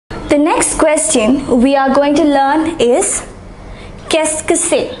The next question we are going to learn is Qu'est-ce que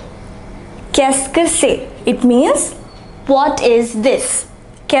c'est? Qu'est-ce que c'est? It means what is this?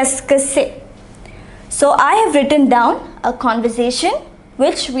 Qu'est-ce que c'est? So I have written down a conversation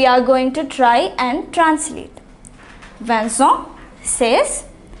which we are going to try and translate. Vincent says,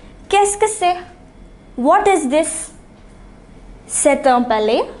 Qu'est-ce que c'est? What is this? C'est un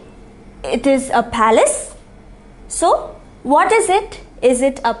palais. It is a palace. So, what is it? Is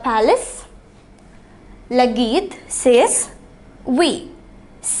it a palace? La guide says, Oui,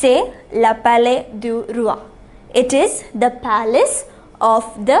 c'est le palais du roi. It is the palace of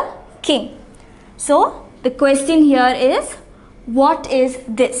the king. So, the question here is, what is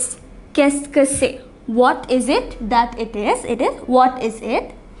this? Qu'est-ce que c'est? What is it that it is? It is, what is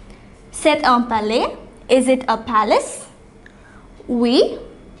it? C'est un palais. Is it a palace? Oui,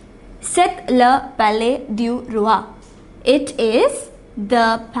 c'est le palais du roi. It is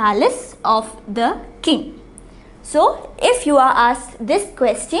the palace of the king. So, if you are asked this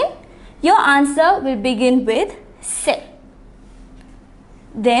question, your answer will begin with c'est.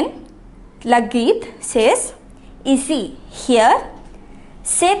 Then, la guide says, Ici, here,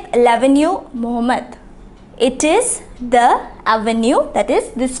 c'est l'avenue Mohammed. It is the avenue, that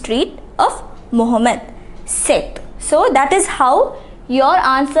is the street of Mohammed. C'est. So, that is how your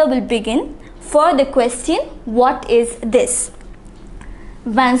answer will begin for the question, what is this?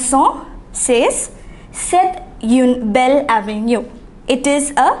 Vincent says, c'est une belle avenue. It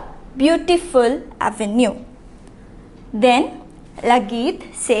is a beautiful avenue. Then, la guide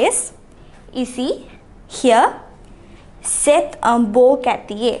says, Ici, here, c'est un beau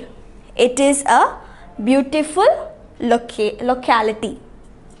quartier. It is a beautiful locality.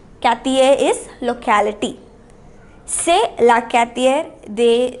 Quartier is locality. C'est la quartier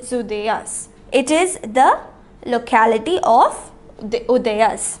des Udayas. It is the locality of the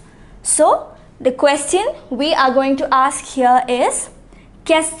Udayas. So, the question we are going to ask here is,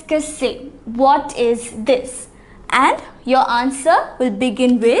 Qu'est-ce que c'est? What is this? And your answer will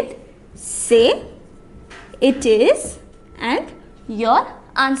begin with c'est, it is, and your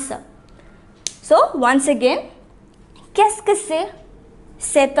answer. So, once again, Qu'est-ce que c'est?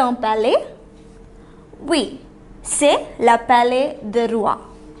 C'est un palais. Oui, c'est le palais de roi.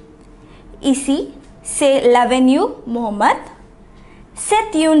 Ici, c'est l'avenue Mohammed.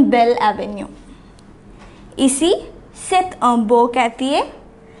 C'est une belle avenue. Ici, c'est un beau quartier.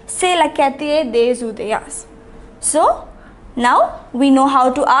 C'est le quartier des Udayas. So, now we know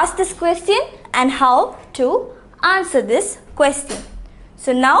how to ask this question and how to answer this question.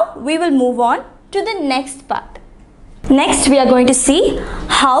 So, now we will move on to the next part. Next, we are going to see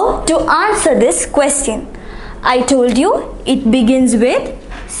how to answer this question. I told you it begins with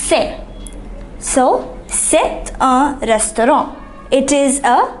c'est. So, c'est un restaurant. It is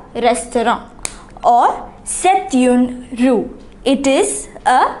a restaurant. Or, c'est une rue. It is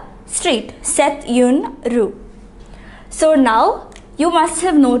a street. C'est une rue. So, now you must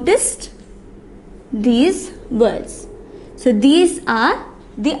have noticed these words. So, these are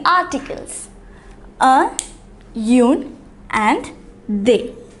the articles. Un, une, and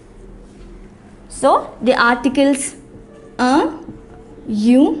they. So, the articles un,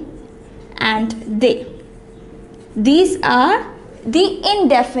 une, and they. These are the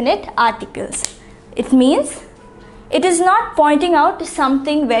indefinite articles. It means it is not pointing out to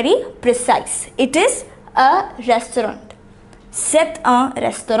something very precise. It is a restaurant. C'est un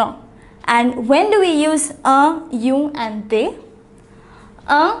restaurant. And when do we use un, une, and they?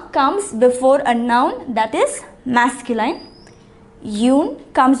 Un comes before a noun that is masculine. Une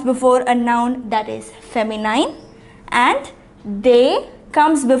comes before a noun that is feminine. And they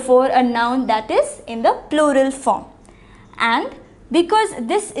comes before a noun that is in the plural form. And because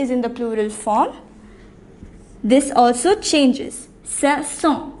this is in the plural form, this also changes. Ce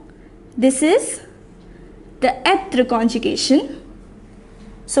sont. This is the être conjugation.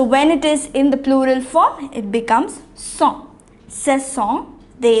 So when it is in the plural form, it becomes sont. Ce sont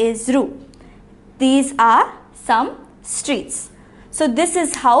des rues. These are some streets. So this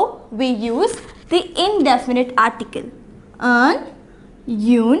is how we use the indefinite article. Un,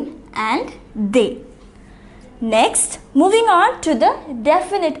 une, and they. Next, moving on to the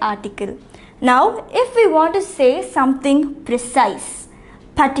definite article. Now, if we want to say something precise,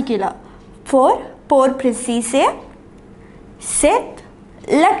 particular, pour préciser, c'est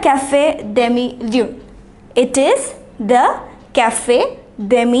le café demi-lune. It is the café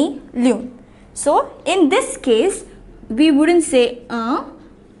demi-lune. So, in this case, we wouldn't say un,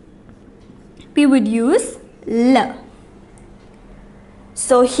 we would use le.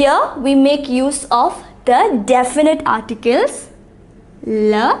 So, here we make use of the definite articles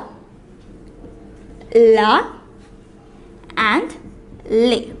le, la and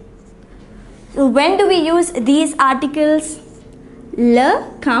le. So when do we use these articles? La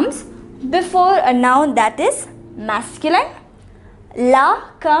comes before a noun that is masculine. La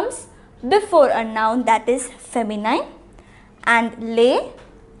comes before a noun that is feminine. And le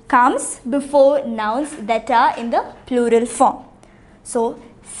comes before nouns that are in the plural form. So,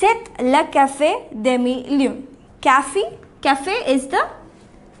 c'est le café de mi-lune. Café is the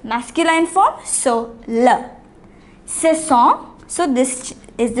masculine form, so le. Ce sont, so this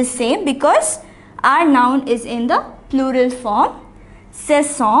is the same because our noun is in the plural form. Ce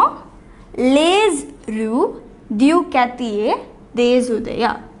sont les rues du quartier des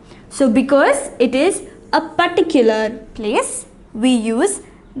Udaya. So because it is a particular place, we use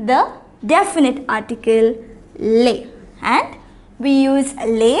the definite article le, and we use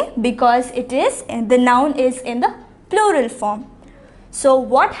le because it is the noun is in the plural form. So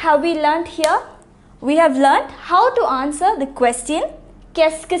what have we learnt here? We have learnt how to answer the question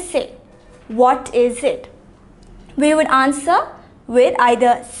Qu'est-ce que c'est? What is it? We would answer with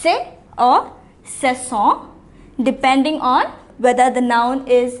either c'est or ce sont, depending on whether the noun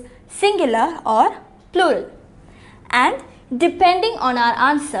is singular or plural. And depending on our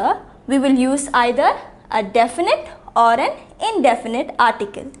answer, we will use either a definite or an indefinite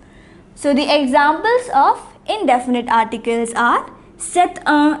article. So the examples of indefinite articles are c'est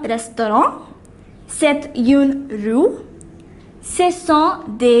un restaurant, c'est une rue, ce sont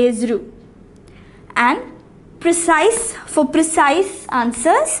des rues. And for precise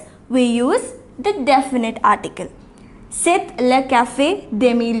answers, we use the definite article. C'est le café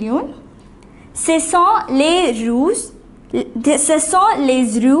des millions. Ce sont les rues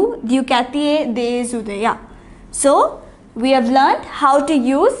du quartier des Udaya. So, we have learned how to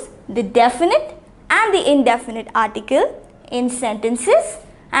use the definite and the indefinite article in sentences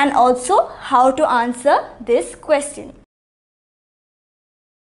and also how to answer this question.